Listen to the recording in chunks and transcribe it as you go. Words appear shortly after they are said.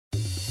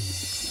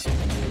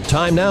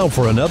Time now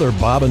for another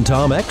Bob and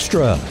Tom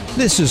Extra.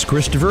 This is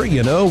Christopher.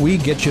 You know, we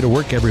get you to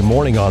work every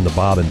morning on the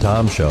Bob and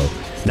Tom Show.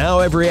 Now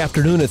every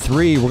afternoon at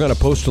 3, we're going to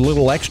post a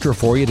little extra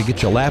for you to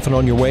get you laughing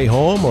on your way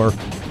home or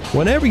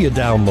whenever you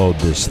download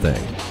this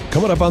thing.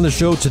 Coming up on the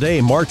show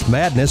today, March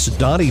Madness,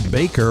 Donnie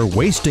Baker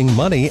wasting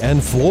money,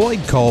 and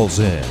Floyd calls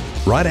in.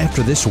 Right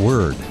after this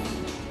word.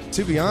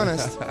 To be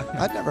honest,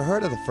 I'd never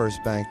heard of the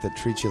first bank that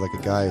treats you like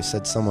a guy who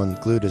said someone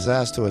glued his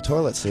ass to a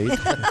toilet seat.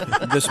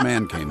 This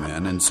man came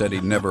in and said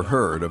he'd never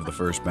heard of the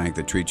first bank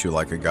that treats you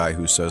like a guy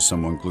who says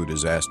someone glued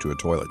his ass to a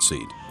toilet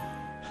seat.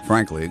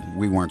 Frankly,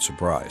 we weren't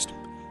surprised.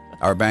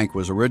 Our bank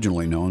was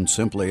originally known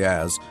simply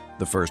as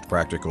the First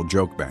Practical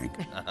Joke Bank.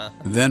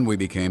 Then we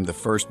became the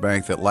first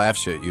bank that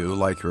laughs at you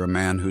like you're a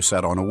man who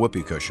sat on a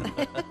whoopee cushion.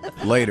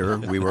 Later,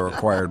 we were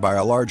acquired by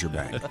a larger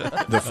bank,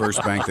 the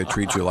first bank that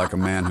treats you like a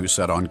man who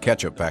sat on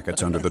ketchup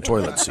packets under the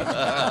toilet seat.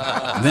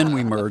 Then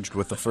we merged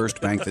with the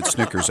first bank that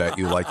snickers at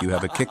you like you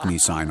have a kick me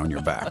sign on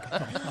your back.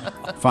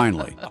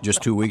 Finally,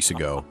 just 2 weeks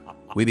ago,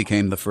 we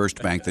became the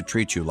first bank that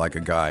treats you like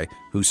a guy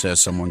who says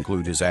someone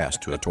glued his ass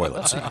to a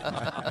toilet seat.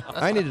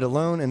 I needed a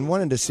loan and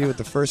wanted to see what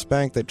the first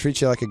bank that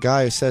treats you like a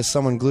guy who says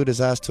someone glued his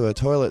ass to a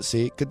toilet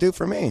seat could do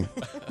for me.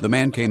 The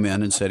man came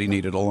in and said he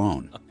needed a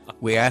loan.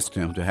 We asked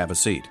him to have a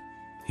seat.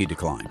 He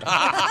declined.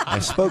 I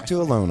spoke to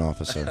a loan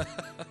officer.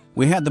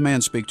 We had the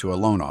man speak to a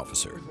loan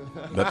officer,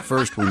 but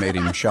first we made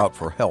him shout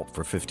for help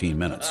for 15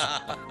 minutes.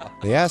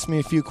 They asked me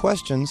a few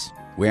questions.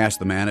 We asked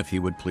the man if he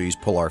would please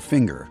pull our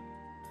finger.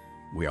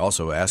 We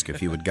also asked if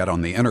he would get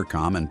on the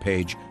intercom and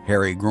page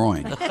Harry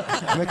Groin.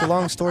 To make a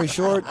long story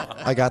short,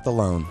 I got the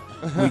loan.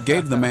 We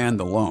gave the man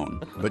the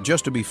loan, but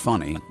just to be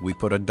funny, we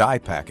put a dye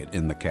packet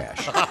in the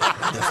cash.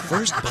 The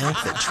first bank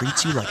that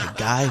treats you like a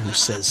guy who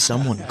says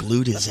someone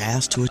glued his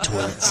ass to a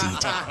toilet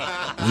seat.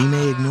 We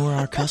may ignore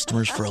our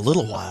customers for a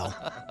little while,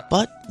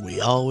 but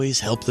we always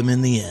help them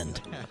in the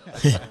end.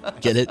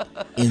 Get it?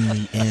 In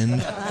the end.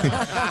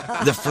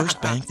 The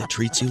first bank that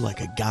treats you like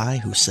a guy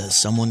who says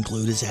someone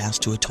glued his ass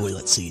to a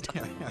toilet seat.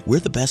 We're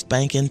the best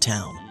bank in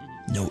town.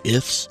 No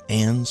ifs,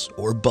 ands,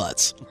 or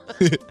buts.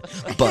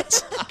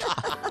 Buts.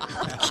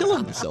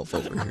 Killing myself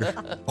over here.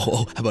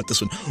 Oh, how about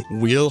this one?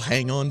 We'll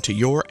hang on to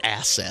your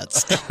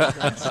assets.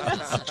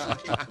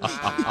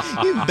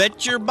 You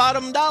bet your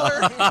bottom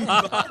dollar.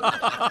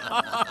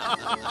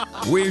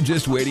 We're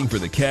just waiting for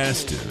the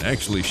cast to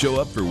actually show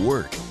up for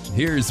work.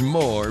 Here's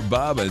more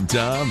Bob and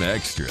Tom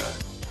Extra.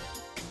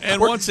 And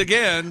once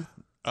again,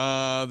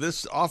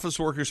 this office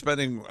worker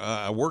spending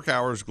work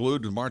hours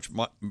glued to March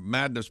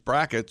Madness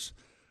brackets,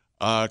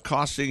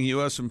 costing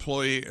U.S.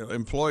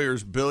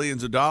 employers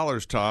billions of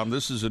dollars, Tom.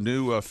 This is a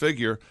new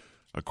figure.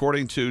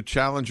 According to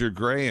Challenger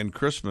Gray and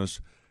Christmas,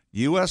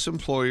 U.S.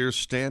 employers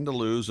stand to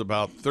lose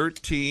about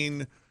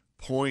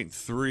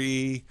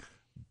 $13.3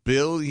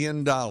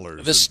 billion.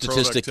 This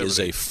statistic is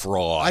a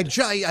fraud.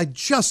 I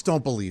just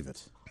don't believe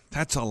it.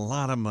 That's a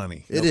lot of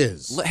money. It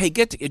is. Hey,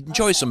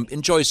 enjoy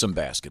some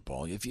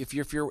basketball. If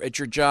you're at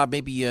your job,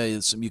 maybe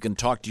you can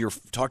talk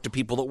to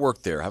people that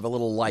work there. Have a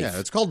little life. Yeah,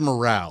 it's called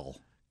morale.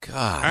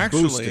 God,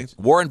 actually,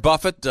 Warren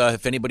Buffett.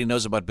 If anybody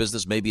knows about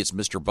business, maybe it's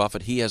Mr.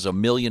 Buffett. He has $1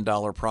 million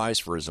prize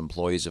for his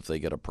employees if they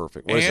get a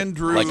perfect.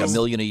 Andrew, like $1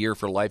 million a year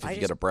for life if you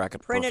get a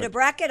bracket. Printed a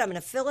bracket. I'm going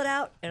to fill it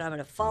out and I'm going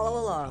to follow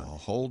along. I'll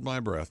hold my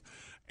breath.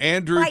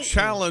 Andrew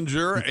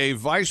Challenger, a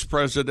vice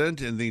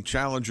president in the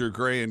Challenger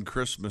Gray and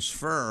Christmas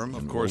firm.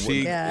 Of course,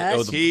 he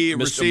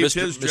received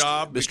his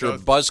job. Mr.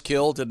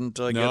 Buzzkill didn't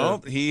get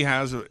it. He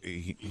has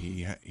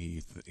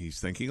he's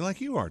thinking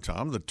like you are,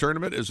 Tom. The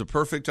tournament is a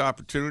perfect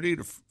opportunity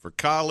for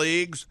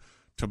colleagues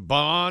to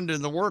bond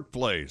in the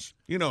workplace.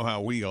 You know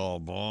how we all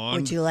bond.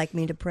 Would you like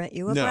me to print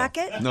you a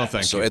bracket? No,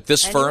 thank you. So at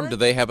this firm, do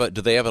they have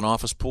an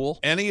office pool?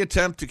 Any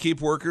attempt to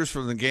keep workers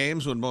from the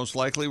games would most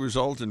likely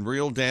result in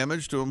real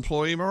damage to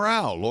employee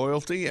morale,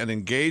 loyalty, and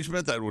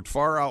engagement that would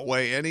far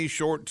outweigh any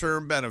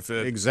short-term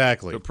benefit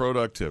to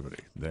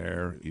productivity.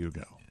 There you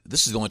go.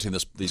 This is the only time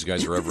these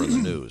guys are ever in the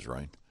news,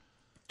 right?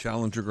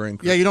 Challenger Grain.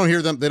 Yeah, you don't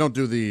hear them. They don't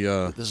do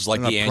the. This is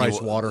like the annual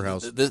Price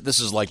Waterhouse. This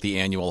is like the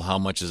annual. How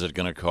much is it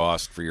going to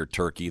cost for your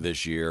turkey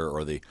this year,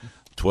 or the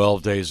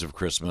 12 days of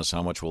Christmas?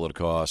 How much will it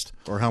cost?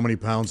 Or how many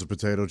pounds of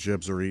potato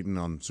chips are eaten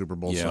on Super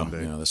Bowl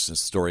Sunday? Yeah, this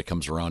story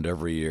comes around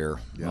every year.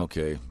 Yeah.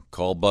 Okay,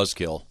 call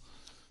Buzzkill.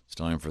 It's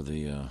time for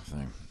the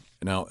thing.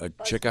 Now,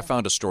 Chick, I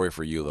found a story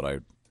for you that I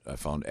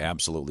found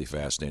absolutely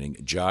fascinating.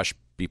 Josh,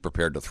 be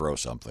prepared to throw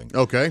something.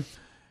 Okay.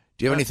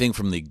 Do you have anything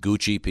from the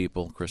Gucci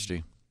people,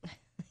 Christy?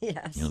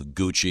 Yes. You know,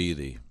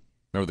 Gucci,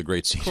 remember the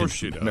great scene? Of course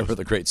she does. Remember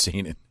the great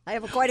scene? I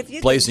have quite a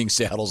few Blazing things.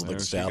 Saddles, the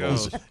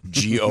Saddles,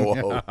 G-O-O.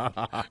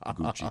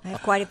 Gucci. I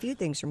have quite a few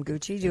things from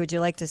Gucci. Would you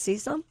like to see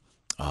some?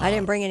 I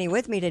didn't bring any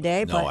with me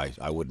today. No, but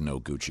I wouldn't know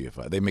Gucci if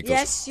they make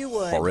yes, those you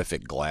would.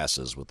 horrific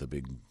glasses with the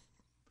big.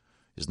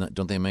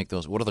 Don't they make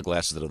those? What are the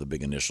glasses that have the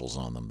big initials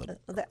on them?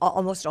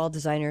 Almost all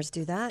designers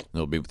do that.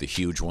 They'll be with the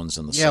huge ones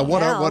in the Yeah, sun.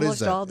 what is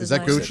that? Is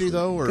that Gucci,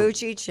 though? Or?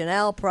 Gucci,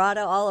 Chanel,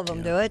 Prada, all of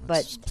them do it.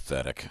 But It's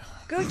pathetic.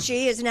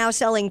 Gucci is now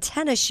selling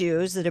tennis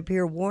shoes that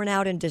appear worn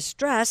out and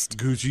distressed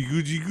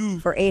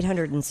Gucci. for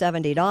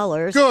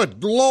 $870.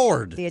 Good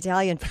Lord. The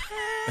Italian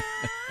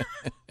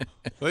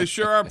They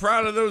sure are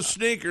proud of those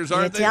sneakers,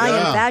 aren't they?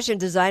 Italian fashion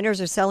designers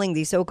are selling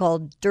these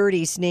so-called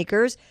dirty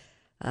sneakers,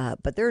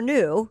 but they're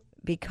new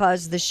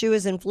because the shoe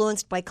is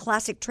influenced by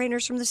classic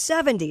trainers from the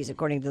 70s,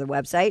 according to the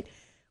website,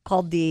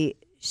 called the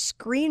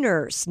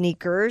Screener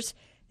sneakers.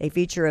 They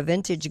feature a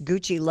vintage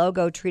Gucci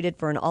logo treated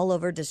for an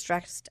all-over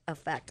distressed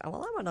effect. Well,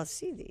 I want to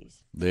see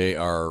these. They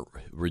are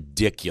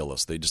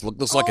ridiculous. They just it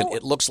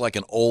looks like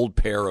an old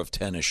pair of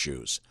tennis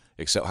shoes.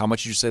 Except, how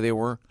much did you say they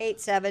were?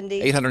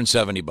 $870.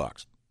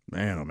 $870.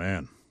 Man, oh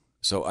man.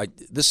 So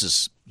this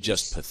is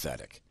just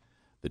pathetic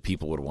that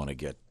people would want to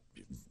get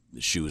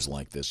shoes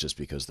like this just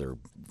because they're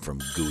from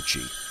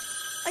Gucci.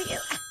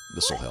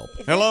 This will help.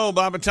 Hello,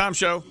 Bob and Tom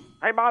Show.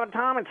 Hey, Bob and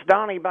Tom, it's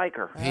Donnie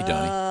Baker. Hey,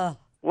 Donnie.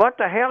 What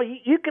the hell?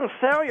 You can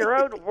sell your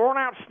old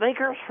worn-out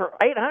sneakers for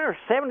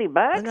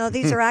 $870? No,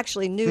 these are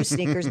actually new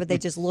sneakers, but they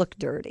just look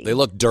dirty. They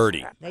look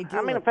dirty. They do.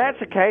 I mean, if that's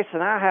the case,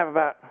 then I have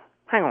about...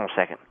 Hang on a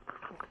second.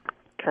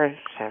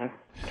 37,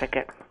 take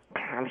it,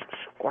 times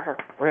square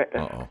root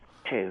of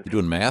 2. You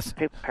doing math?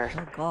 2 pairs.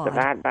 God.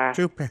 Divide by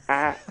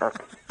I or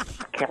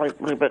Kelly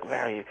Blue Book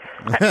value.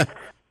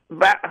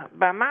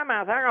 By my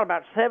math, I got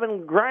about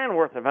 $7,000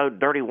 worth of old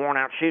dirty,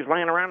 worn-out shoes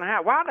laying around the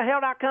house. Why the hell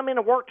did I come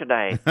into work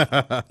today?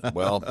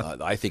 Well,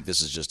 I think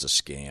this is just a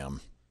scam.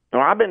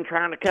 Well, I've been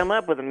trying to come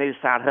up with a new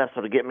side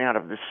hustle to get me out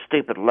of this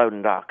stupid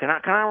loading dock. Can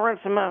I run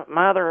some of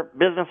my other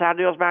business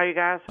ideas by you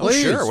guys? Oh,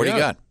 sure. What do you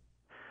got?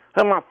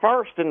 Well, my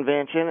first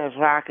invention is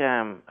like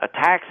a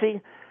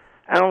taxi,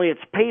 only it's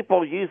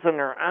people using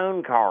their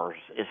own cars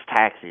as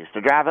taxis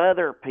to drive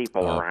other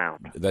people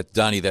around.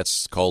 Donnie,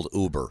 that's called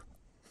Uber.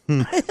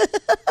 I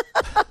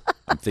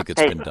think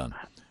it's been done.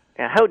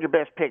 Now, hold your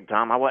best pig,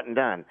 Tom. I wasn't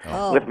done.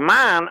 Oh. With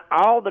mine,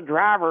 all the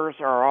drivers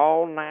are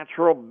all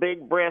natural,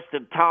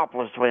 big-breasted,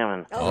 topless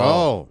women.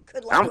 Oh.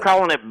 I'm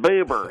calling it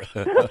boobers.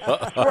 Swear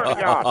to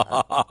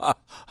God.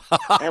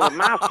 And with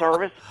my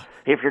service,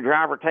 if your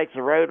driver takes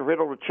a road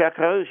riddled with chuck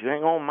hose, you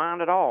ain't going to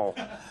mind at all.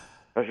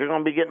 Because you're going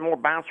to be getting more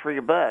bounce for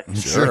your buck.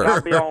 Sure. It's got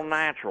to be all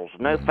naturals,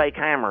 no fake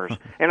hammers.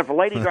 And if the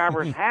lady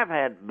drivers have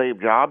had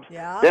boob jobs,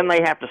 then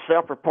they have to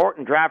self-report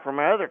and drive for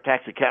my other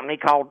taxi company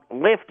called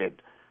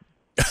Lifted.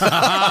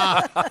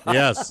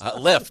 Yes.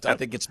 Lyft. I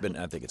think it's been.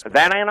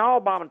 That ain't all,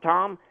 Bob and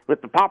Tom.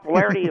 With the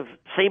popularity of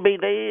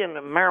CBD and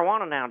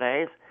marijuana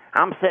nowadays,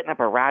 I'm setting up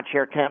a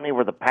rideshare company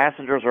where the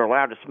passengers are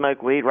allowed to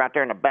smoke weed right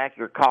there in the back of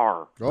your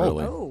car. Oh.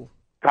 Really? Oh.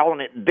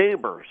 Calling it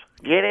doobers.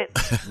 Get it?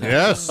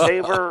 Yes.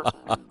 Doober.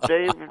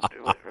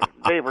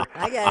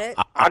 I get it.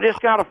 I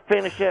just got to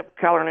finish up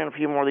coloring in a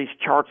few more of these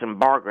charts and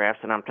bar graphs,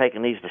 and I'm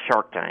taking these to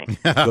Shark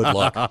Tank. Good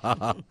luck.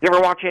 You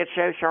ever watch that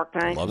show, Shark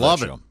Tank? Love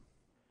that show.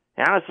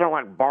 And I just don't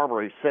like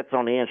Barbara who sits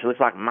on the end. She looks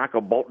like Michael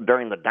Bolton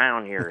during the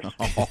down years.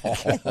 I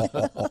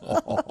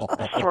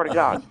swear to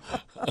God.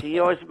 She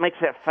always makes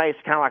that face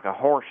kind of like a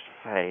horse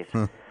face.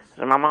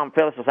 And my mom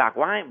Phyllis was like,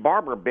 why ain't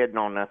Barbara bidding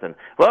on nothing?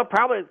 Well,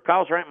 probably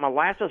because there ain't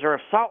molasses or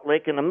a salt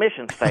lick in the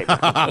mission statement.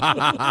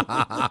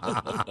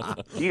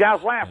 You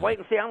guys laugh. Wait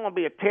and see. I'm going to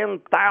be a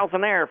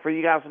 10,000-aire for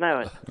you guys to know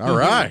it. All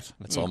right.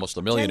 That's almost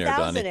a millionaire,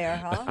 Donnie. 10,000-aire,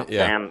 huh?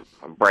 Yeah. And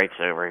breaks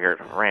over here.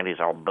 Randy's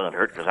all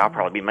butthurt because I'll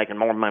probably be making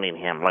more money than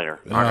him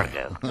later. I gotta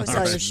go. Go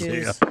sell your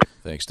shoes.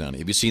 Thanks, Donnie.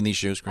 Have you seen these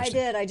shoes, I Christy?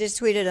 did. I just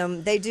tweeted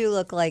them. They do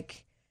look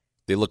like...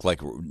 They look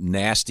like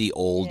nasty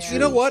old shoes. You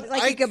know what?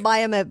 Like you could buy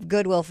them at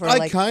Goodwill for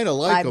I kind of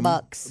like them,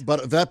 $5.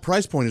 but that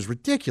price point is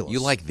ridiculous. You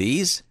like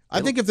these?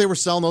 I think if they were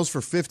selling those for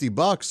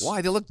 $50.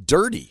 Why? They look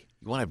dirty.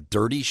 You want to have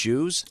dirty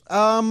shoes?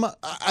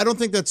 I don't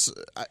think that's.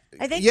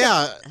 I think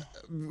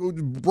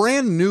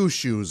brand new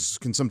shoes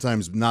can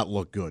sometimes not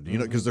look good,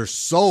 because they're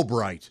so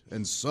bright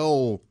and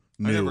so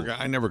new.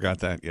 I never got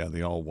that. Yeah,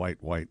 the all white.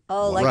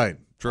 Oh, like right.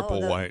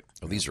 Triple white.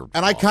 Oh, these are.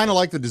 And I kind of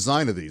like the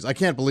design of these. I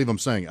can't believe I'm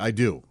saying I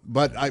do,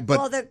 but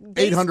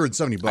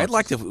 $870. I'd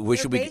like to.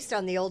 They're based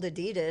on the old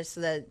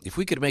Adidas. If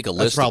we could make a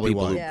list of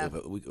people,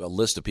 a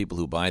list of people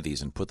who buy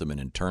these and put them in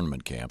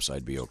internment camps,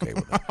 I'd be okay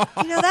with it.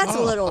 That's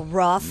a little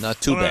rough. Not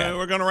too bad.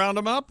 We're going to round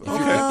them up.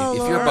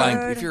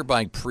 Okay. If you're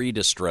buying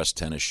pre-distressed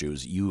tennis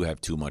shoes, you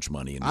have too much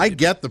money. And I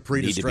get the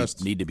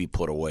pre-distressed need to be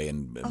put away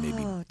and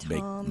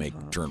maybe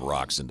turn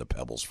rocks into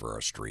pebbles for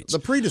our streets. The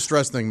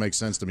pre-distressed thing makes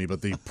sense to me,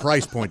 but the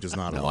price point does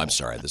not. No, I'm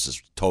sorry. This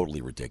is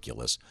totally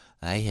ridiculous.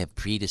 I have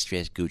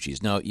pre-distressed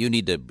Gucci's. No, you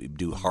need to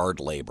do hard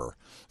labor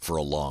for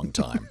a long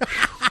time.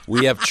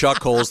 We have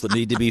chuck holes that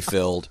need to be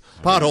filled.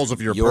 Potholes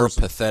if you're your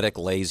person. Pathetic,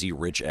 lazy,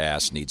 rich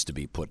ass needs to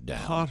be put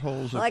down.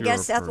 Potholes. Well, I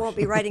guess Seth won't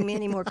be writing me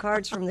any more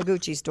cards from the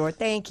Gucci store.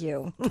 Thank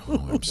you.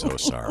 Oh, I'm so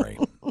sorry.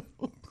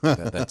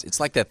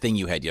 It's like that thing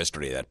you had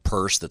yesterday, that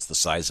purse that's the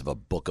size of a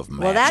book of math.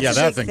 Well, that's yeah, a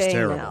that big thing's thing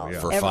terrible. now. Yeah.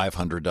 For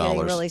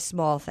 $500. Really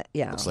small thing.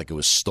 Yeah. Looks like it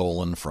was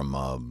stolen from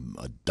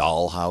a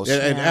dollhouse.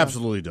 It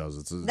absolutely does.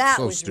 It's that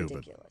so was stupid.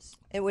 ridiculous.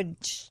 It would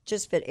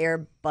just fit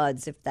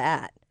earbuds, if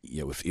that.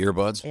 Yeah, with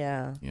earbuds?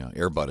 Yeah. Yeah,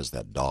 Airbud is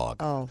that dog.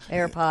 Oh,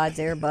 AirPods,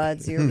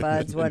 earbuds,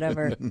 earbuds,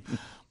 whatever.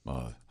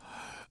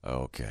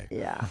 Okay.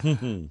 Yeah.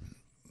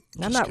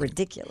 I'm not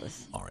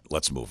ridiculous. All right,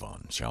 let's move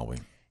on, shall we?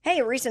 Hey,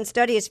 a recent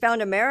study has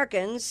found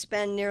Americans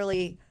spend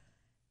nearly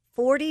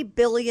 $40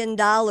 billion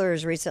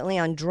recently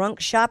on drunk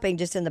shopping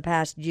just in the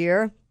past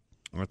year.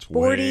 That's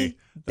 $40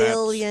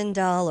 billion.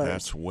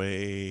 That's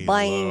way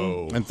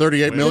Buying low. And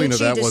 38 million of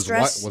Gucci that was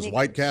distressed was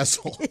White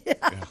Castle.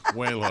 Yeah,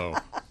 way low.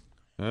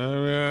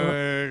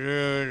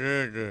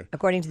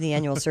 According to the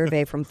annual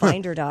survey from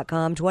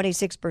Finder.com,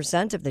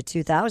 26% of the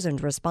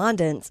 2,000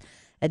 respondents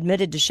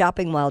admitted to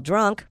shopping while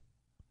drunk.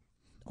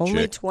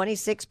 Only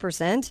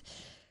 26%.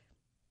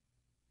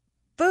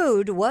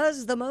 Food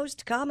was the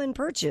most common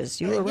purchase.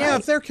 You were right. Yeah,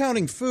 if they're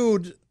counting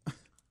food.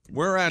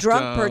 We're at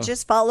Drunk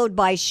purchase followed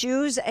by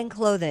shoes and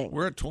clothing.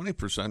 We're at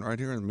 20% right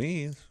here in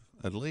me,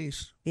 at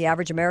least. The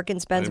average American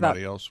spends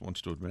Anybody else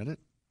wants to admit it?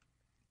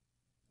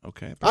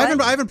 Okay. I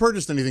haven't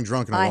purchased anything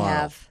drunk in a while. I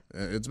have.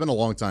 It's been a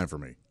long time for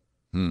me.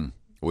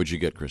 What'd you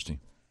get, Christy?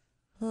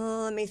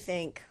 Let me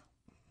think.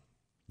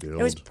 Dilled.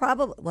 It was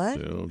probably what?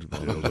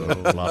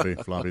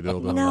 Dildo. floppy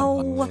dildo. No,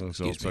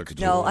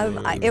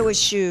 it was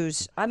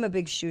shoes. I'm a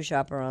big shoe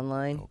shopper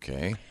online.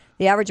 Okay.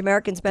 The average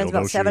American spends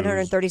Dildo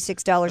about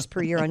 $736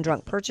 per year on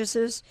drunk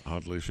purchases.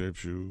 Oddly shaped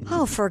shoes.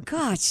 Oh, for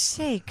God's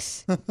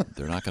sakes.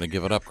 They're not going to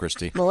give it up,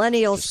 Christy.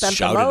 Millennials Just spent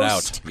shout the it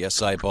most. out.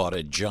 Yes, I bought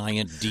a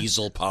giant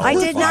diesel-powered I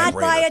did not vibrator.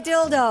 buy a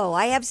dildo.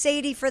 I have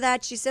Sadie for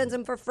that. She sends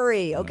them for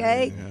free,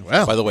 okay?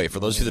 Well, By the way, for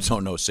those of you that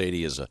don't know,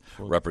 Sadie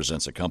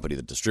represents a company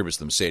that distributes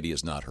them. Sadie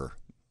is not her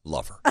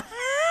lover.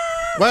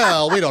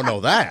 well, we don't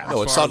know that.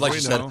 No, it far sounded as like we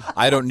she know. said,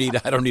 I don't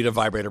need a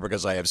vibrator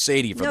because I have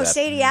Sadie for No, that.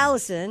 Sadie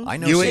Allison. I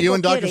know You Sadie.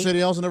 and Dr. Kitty.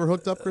 Sadie Allison never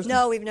hooked up, Christy?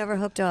 No, we've never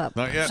hooked up.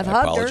 Not yet. I've I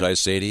hugged her. apologize,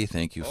 Sadie.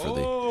 Thank you for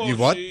the... You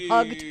what?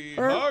 Hugged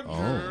her.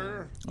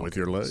 her. With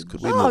your legs?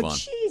 Could we Oh, move on?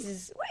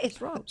 Jesus. What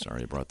is wrong?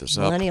 Sorry I brought this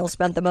up. Millennials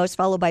spent the most,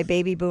 followed by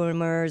baby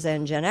boomers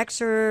and Gen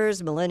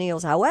Xers.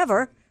 Millennials,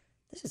 however,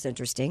 this is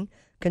interesting,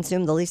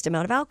 consumed the least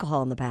amount of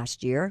alcohol in the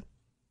past year.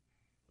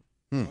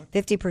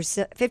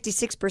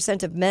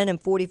 56% of men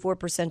and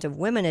 44% of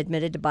women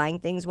admitted to buying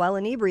things while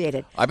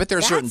inebriated. I bet there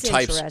are certain That's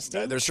types.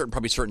 interesting. There's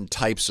probably certain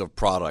types of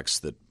products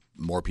that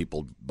more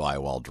people buy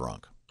while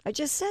drunk. I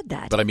just said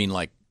that. But I mean,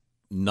 like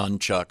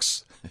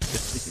nunchucks.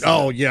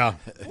 Oh, yeah.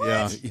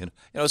 Yeah. You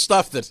know,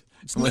 stuff that.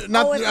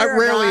 Not, Oh, if you're a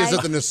rarely guy. is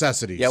it the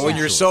necessity. Yeah, when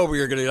you're sober,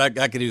 you're gonna. I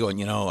could be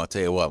going. I'll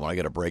tell you what. When I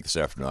get a break this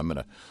afternoon, I'm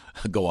gonna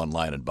go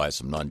online and buy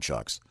some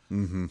nunchucks.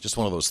 Mm-hmm. Just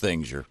one of those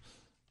things. You're,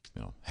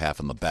 half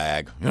in the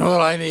bag. You know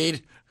what I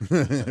need?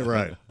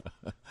 Right.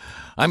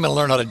 I'm gonna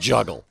learn how to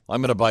juggle.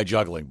 I'm gonna buy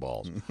juggling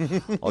balls.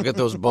 I'll get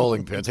those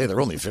bowling pins. Hey,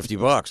 they're only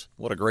 $50.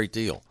 What a great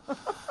deal.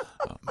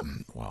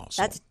 Wow.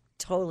 So That's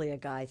totally a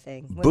guy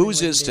thing. Women booze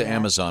wouldn't is do to that.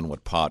 Amazon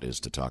what pot is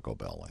to Taco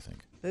Bell. I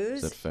think.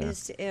 Booze that fair?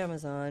 is to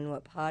Amazon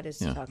what pot is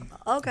to Yeah. Taco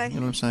Bell. Okay. You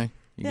know what I'm saying?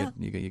 Yeah.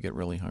 You get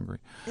really hungry.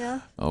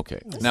 Yeah.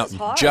 Okay. This Now, is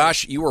hard.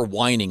 Josh, you were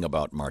whining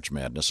about March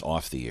Madness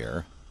off the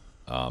air,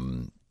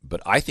 but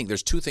I think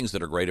there's two things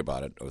that are great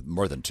about it, or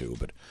more than two.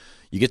 But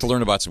you get to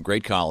learn about some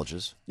great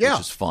colleges, Yeah.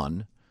 which is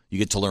fun. You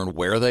get to learn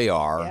where they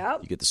are. Yep.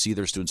 You get to see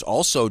their students.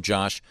 Also,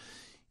 Josh,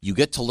 you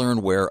get to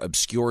learn where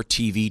obscure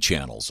TV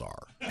channels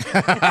are.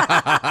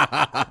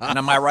 And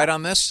am I right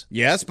on this?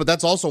 Yes, but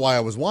that's also why I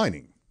was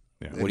whining.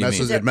 What do you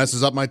mean? It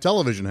messes up my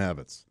television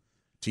habits.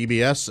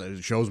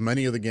 TBS shows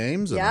many of the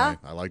games, and Yeah?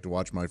 I like to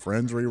watch my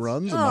Friends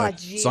reruns and Oh, my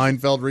geez.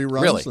 Seinfeld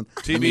reruns. Really? And,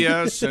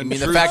 TBS and I mean,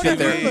 the True fact that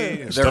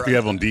TV. they're you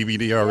have on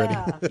DVD already.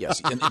 yes,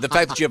 and the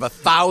fact that you have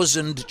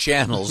 1,000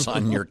 channels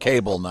on your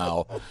cable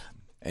now,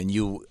 and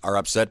you are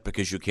upset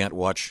because you can't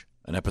watch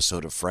an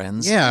episode of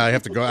Friends. yeah, I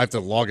have to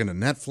log into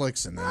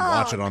Netflix and then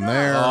watch it on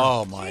there.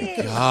 Oh my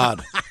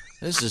God,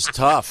 this is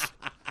tough.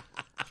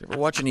 Did you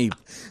ever watch any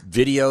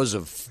videos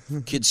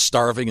of kids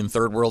starving in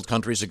third world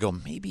countries that go,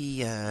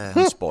 maybe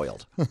I'm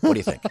spoiled? What do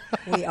you think?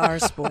 We are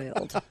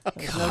spoiled.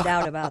 There's no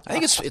doubt about that. I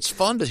think it's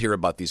fun to hear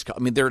about these. I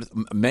mean, there are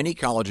many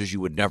colleges you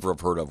would never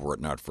have heard of were it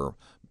not for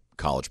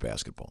college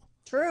basketball.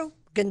 True.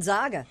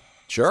 Gonzaga.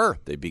 Sure,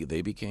 they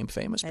became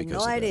famous I had because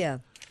no of that.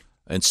 idea.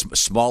 And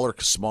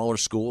smaller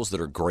schools that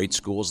are great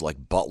schools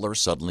like Butler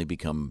suddenly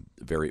become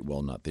very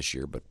well, not this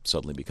year, but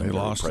suddenly become They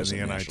very lost in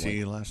present the nationally.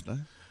 NIT last night.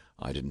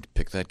 I didn't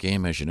pick that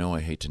game, as you know.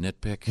 I hate to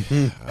nitpick.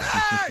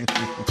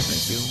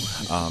 Thank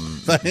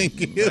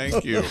you.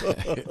 Thank you.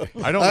 Thank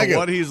you. I don't know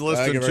what he's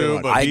listening to,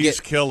 but he's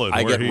killing.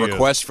 I where get he is.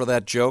 requests for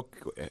that joke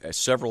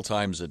several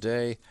times a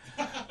day.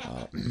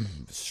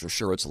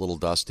 Sure, it's a little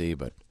dusty,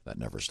 but that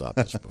never stopped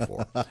us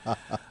before.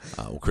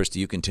 Well, Christy,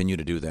 you continue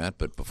to do that,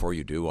 but before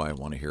you do, I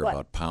want to hear What?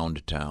 about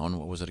Pound Town.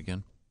 What was it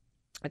again?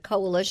 A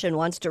coalition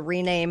wants to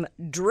rename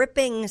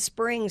Dripping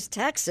Springs,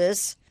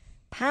 Texas,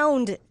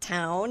 Pound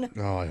Town.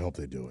 Oh, I hope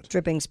they do it.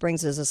 Dripping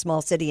Springs is a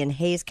small city in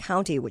Hayes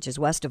County, which is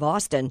west of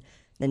Austin.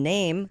 The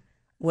name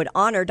would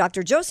honor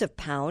Dr. Joseph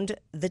Pound,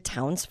 the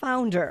town's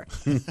founder.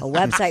 A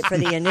website for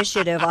the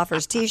initiative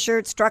offers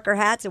T-shirts, trucker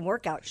hats, and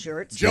workout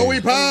shirts. Joey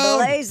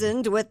Pound!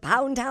 Emblazoned with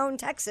Pound Town,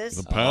 Texas.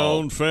 The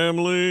Pound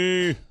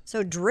family.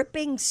 So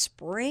Dripping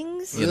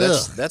Springs? Yeah,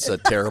 that's a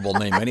terrible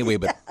name anyway,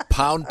 but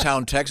Pound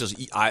Town, Texas,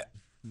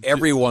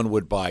 everyone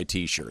would buy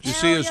T-shirts. You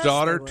see his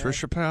daughter,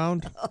 Trisha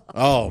Pound?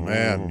 Oh,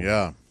 man,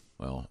 yeah.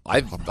 Well,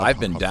 I've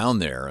been down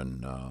there,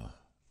 and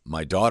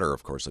my daughter,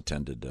 of course,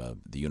 attended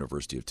the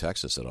University of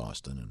Texas at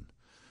Austin, and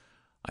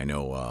I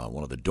know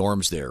one of the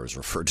dorms there is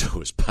referred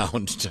to as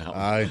Pound Town.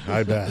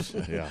 I bet,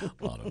 yeah.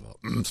 A lot of,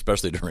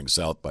 especially during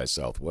South by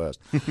Southwest.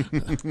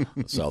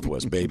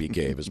 Southwest Baby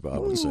Cave, as Bob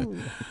would say.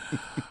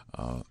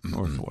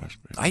 Northwest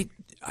Baby.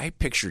 I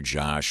picture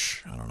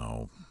Josh, I don't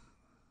know,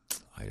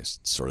 I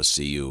just sort of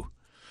see you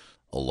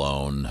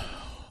alone.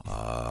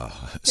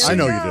 I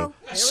know you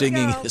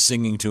do.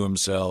 Singing to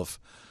himself.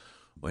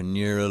 When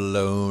you're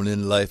alone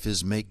and life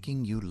is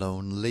making you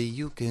lonely,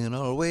 you can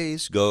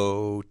always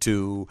go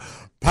to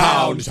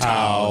Pound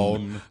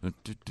Town.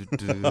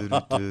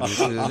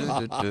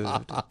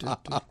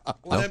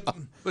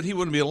 But he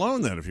wouldn't be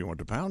alone then if you went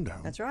to Pound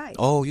Town. That's right.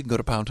 Oh, you can go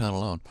to Pound Town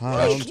alone.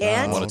 You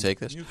can't. Want to take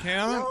this? You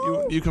can?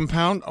 No. You can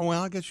pound? Oh,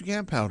 well, I guess you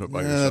can't pound it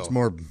by yourself. That's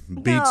more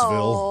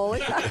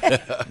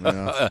Beatsville.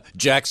 No.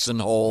 Jackson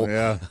Hole.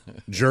 Yeah.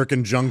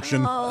 Jerkin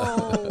Junction.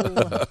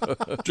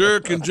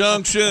 Jerkin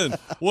Junction.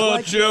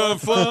 What's your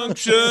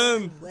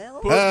function?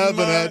 Well,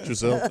 Having at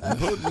yourself.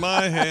 Put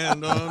my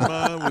hand on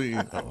my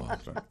wheel. Oh,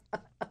 I'm sorry.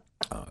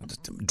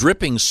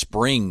 Dripping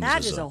Springs.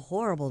 that is a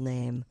horrible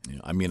name.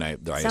 I mean, I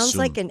Sounds assume,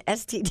 like an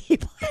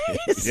STD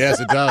place. Yes,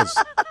 it does.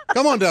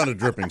 Come on down to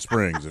Dripping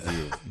Springs if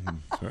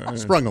you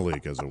sprung a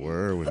leak, as it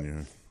were. When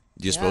you.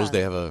 Do you suppose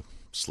they have a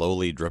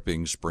slowly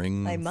dripping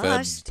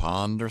spring-fed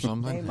pond or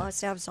something? They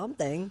must have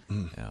something.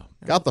 Yeah.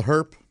 Got the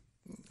herp?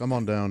 Come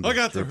on down to I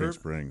got the Dripping herp.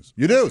 Springs.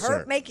 You do, sir.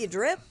 Herp make you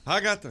drip? I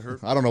got the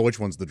herp. I don't know which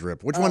one's the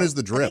drip. Which one is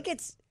the I drip? think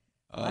it's.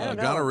 I don't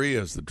know.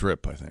 Gonorrhea is the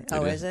drip, I think.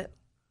 Oh, is it?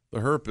 The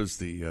herp is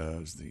the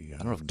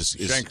I don't know. Is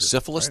chancre,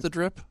 syphilis right? the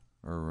drip?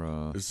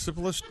 Or Is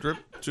syphilis drip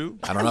too?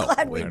 I don't know.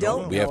 glad we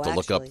don't We have know, to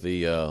look up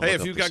actually. the. Hey,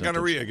 if you've got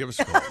gonorrhea, give us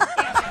a call.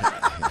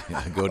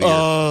 Go to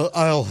your.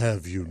 I'll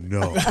have you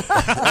know.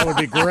 That would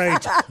be great.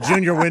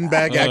 Junior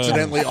Windbag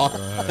accidentally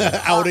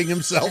outing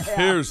himself.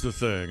 Here's the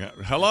thing.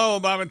 Hello,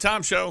 Bob and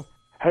Tom Show.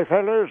 Hey,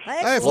 fellas.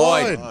 Hey,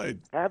 Floyd.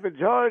 I've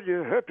enjoyed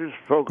your herpes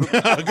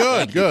program.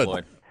 Good, good.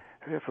 Floyd.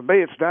 For me,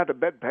 it's not a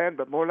bedpan,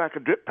 but more like a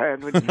drip pan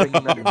when you think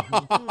about it.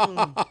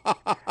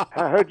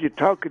 I heard you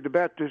talking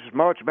about this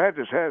March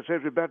Madness has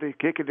everybody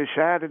kicking the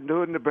shine and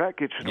doing the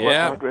brackets and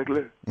whatnot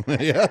regular.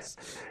 Yes.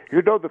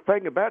 You know, the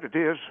thing about it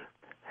is,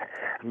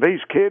 these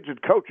kids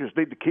and coaches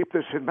need to keep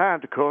this in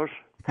mind, of course.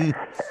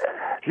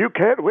 You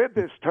can't win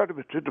this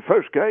tournament in the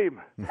first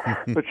game,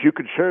 but you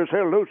can sure as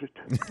hell lose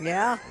it.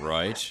 Yeah.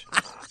 Right.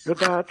 Good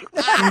night.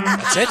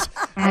 That's it.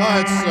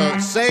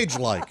 It's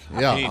sage-like.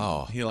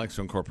 Yeah. He likes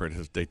to incorporate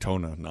his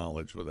Daytona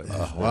knowledge with it.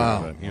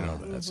 Wow. You know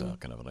that. That's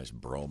kind of a nice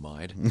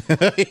bromide.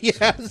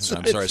 Yes.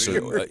 I'm sorry.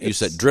 So you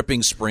said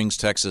Dripping Springs,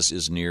 Texas,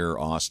 is near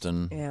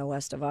Austin. Yeah,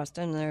 west of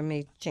Austin. They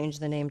may change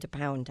the name to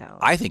Pound Town.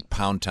 I think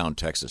Pound Town,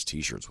 Texas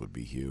T-shirts would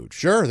be huge.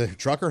 Sure. The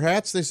trucker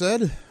hats, they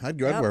said. I'd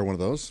wear one of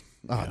those.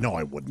 No,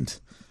 I wouldn't.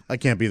 I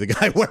can't be the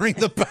guy wearing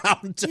the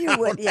Pound Town. You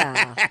would,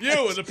 yeah.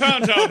 You with the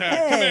Pound Town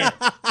hat. Come here.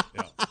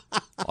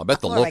 I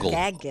bet the Or a local.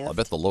 gag gift. I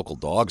bet the local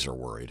dogs are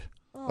worried.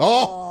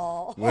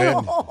 Oh.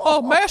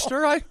 Oh,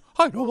 Master, I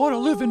don't want to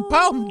live in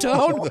Pound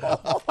Town.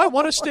 I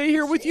want to stay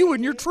here with you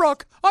in your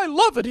truck. I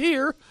love it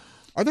here.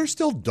 Are there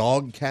still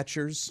dog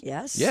catchers?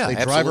 Yes. Yeah, They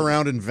drive absolutely.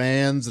 around in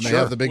vans and they Sure.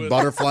 have the big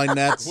butterfly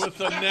nets. With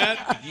the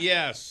net,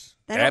 yes.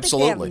 I don't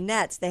Absolutely. think they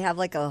have nets. They have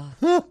like a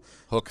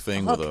Hook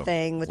thing Hook with a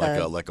thing with like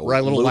a- a like a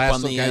Right, little loop lasso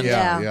on the kind-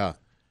 end. Yeah.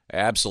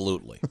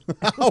 Absolutely.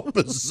 How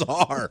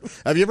bizarre.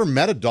 Have you ever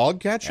met a dog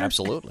catcher?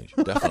 Absolutely.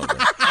 Definitely.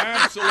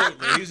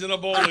 Absolutely. He's in a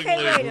bowling Okay,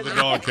 wait league a with the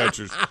minute. dog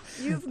catchers.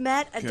 You've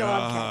met a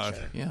dog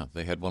catcher. Yeah,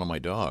 they had one of my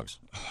dogs.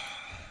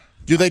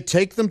 Do they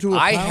take them to a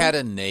I pound? had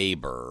a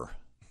neighbor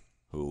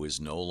who is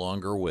no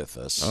longer with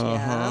us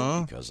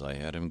Yeah. because I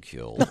had him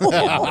killed.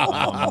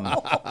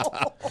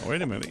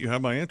 Wait a minute. You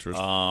have my interest.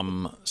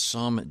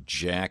 Some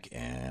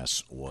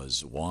jackass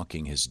was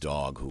walking his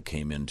dog who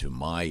came into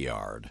my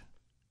yard,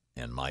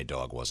 and my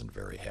dog wasn't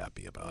very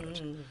happy about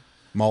it.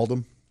 Mauled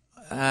them?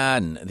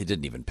 And they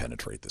didn't even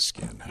penetrate the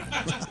skin.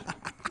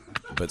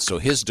 But so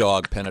his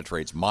dog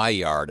penetrates my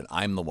yard, and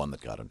I'm the one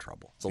that got in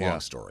trouble. It's a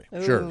long story.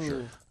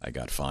 Sure. I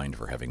got fined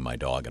for having my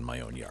dog in my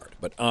own yard.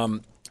 But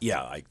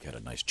yeah, I had a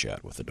nice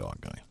chat with the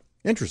dog guy.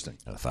 Interesting.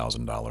 At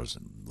 $1,000,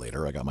 and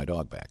later I got my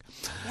dog back.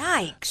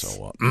 Yikes.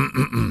 So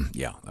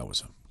yeah, that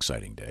was an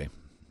exciting day.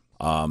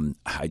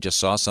 I just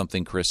saw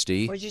something,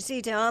 Christy. What'd you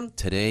see, Tom?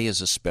 Today is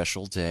a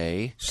special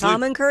day.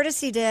 Common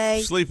Courtesy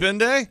Day. Sleep in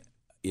day?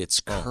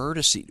 It's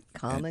courtesy.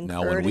 Common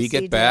now, when we courtesy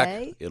get back,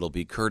 day? it'll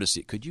be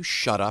courtesy. Could you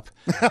shut up?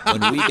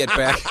 When we get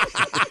back.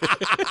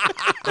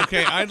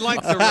 Okay, I'd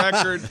like the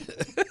record.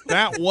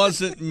 That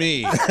wasn't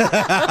me. Okay?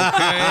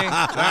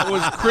 That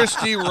was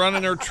Christy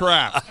running her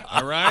trap.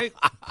 All right?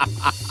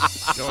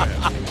 Go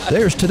ahead.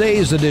 There's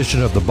today's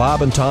edition of the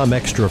Bob and Tom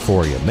Extra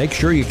for you. Make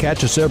sure you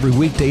catch us every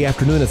weekday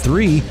afternoon at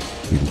 3. You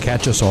can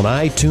catch us on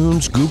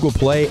iTunes, Google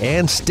Play,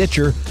 and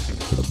Stitcher.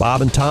 For the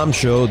Bob and Tom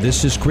Show,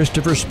 this is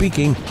Christopher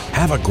speaking.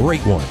 Have a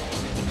great one.